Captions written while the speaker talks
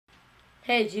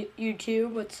Hey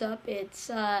YouTube, what's up? It's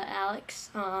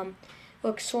Alex.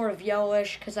 Looks sort of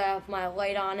yellowish because I have my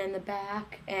light on in the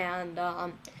back and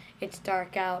it's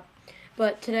dark out.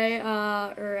 But today,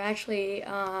 or actually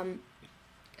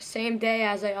same day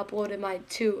as I uploaded my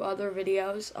 2 other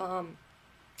videos,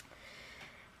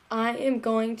 I am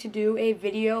going to do a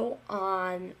video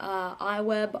on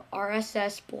iWeb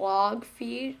RSS Blog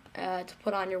Feed to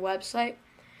put on your website.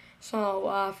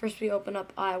 So first we open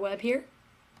up iWeb here.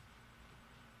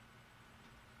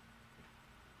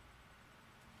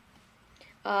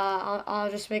 I'll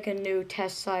just make a new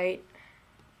test site,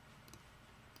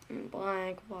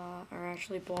 blank, blog, or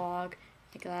actually blog,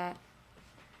 like that.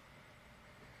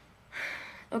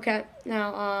 Okay,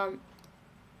 now,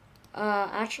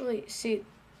 actually, see,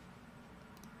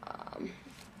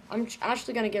 I'm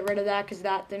actually going to get rid of that because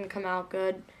that didn't come out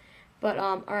good. But,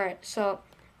 alright, so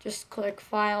just click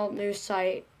File, New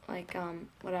Site, like,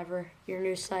 whatever, your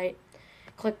new site.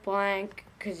 Click blank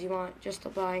because you want just a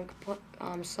blank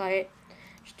site.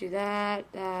 Just do that,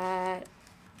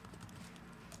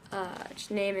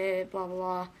 just name it, blah,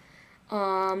 blah,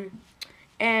 blah.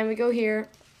 And we go here,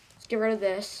 let's get rid of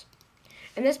this.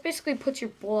 And this basically puts your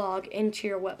blog into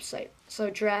your website. So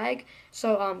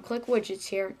click widgets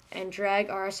here and drag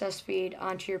RSS feed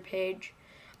onto your page.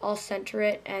 I'll center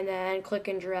it and then click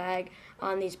and drag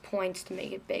on these points to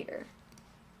make it bigger.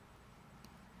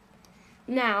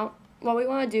 Now, what we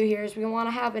want to do here is we want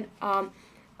to have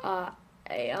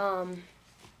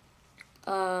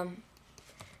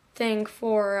thing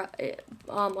for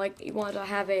like you want to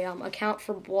have a account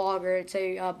for Blogger. It's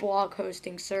a blog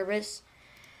hosting service,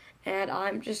 and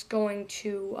I'm just going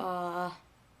to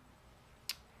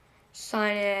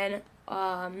sign in.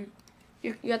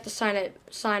 You have to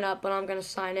sign up, but I'm going to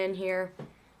sign in here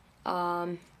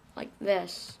like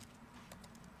this.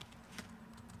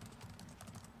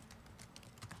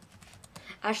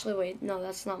 Actually, wait, no,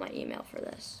 that's not my email for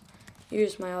this.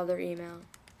 Use my other email.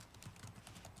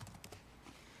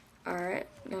 Alright,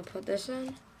 I'm gonna put this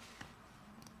in.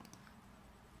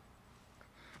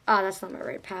 That's not my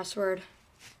right password.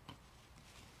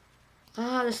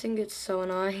 This thing gets so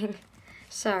annoying.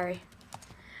 Sorry.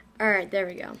 Alright, there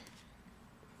we go.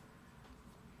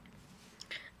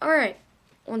 Alright,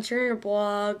 once you're in your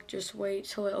blog, just wait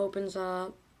till it opens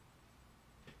up.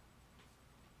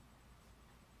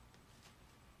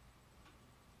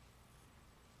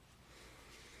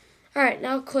 Alright,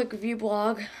 now click View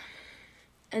Blog.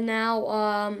 And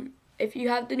now, if you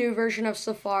have the new version of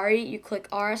Safari, you click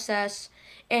RSS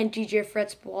and DJ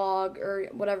Fret's blog, or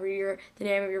whatever the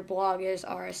name of your blog is,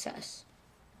 RSS.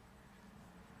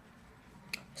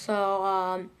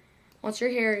 So, once you're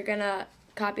here, you're gonna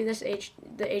copy the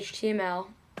HTML,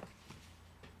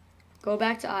 go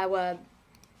back to iWeb,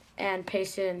 and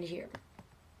paste it into here.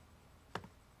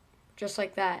 Just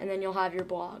like that, and then you'll have your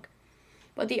blog.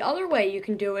 But the other way you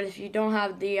can do it, if you don't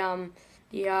have the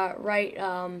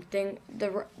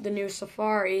new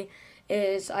Safari,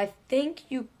 is I think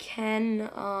you can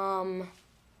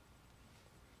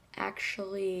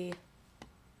actually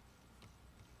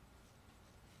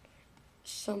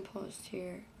some post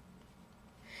here.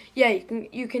 Yeah,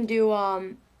 you can do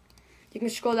you can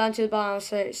scroll down to the bottom and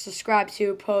say subscribe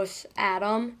to post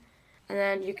Adam, and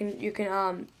then you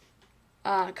can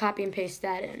copy and paste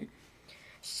that in.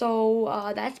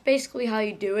 So that's basically how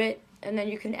you do it. And then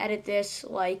you can edit this,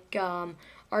 like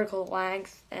article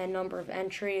length and number of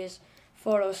entries,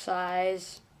 photo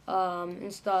size,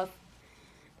 and stuff,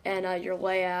 and your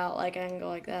layout. Like I can go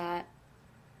like that.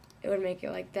 It would make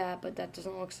it like that, but that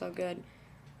doesn't look so good.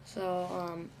 So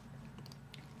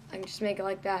I can just make it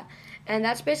like that. And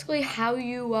that's basically how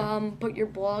you put your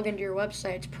blog into your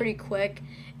website. It's pretty quick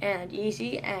and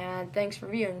easy. And thanks for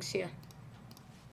viewing. See ya.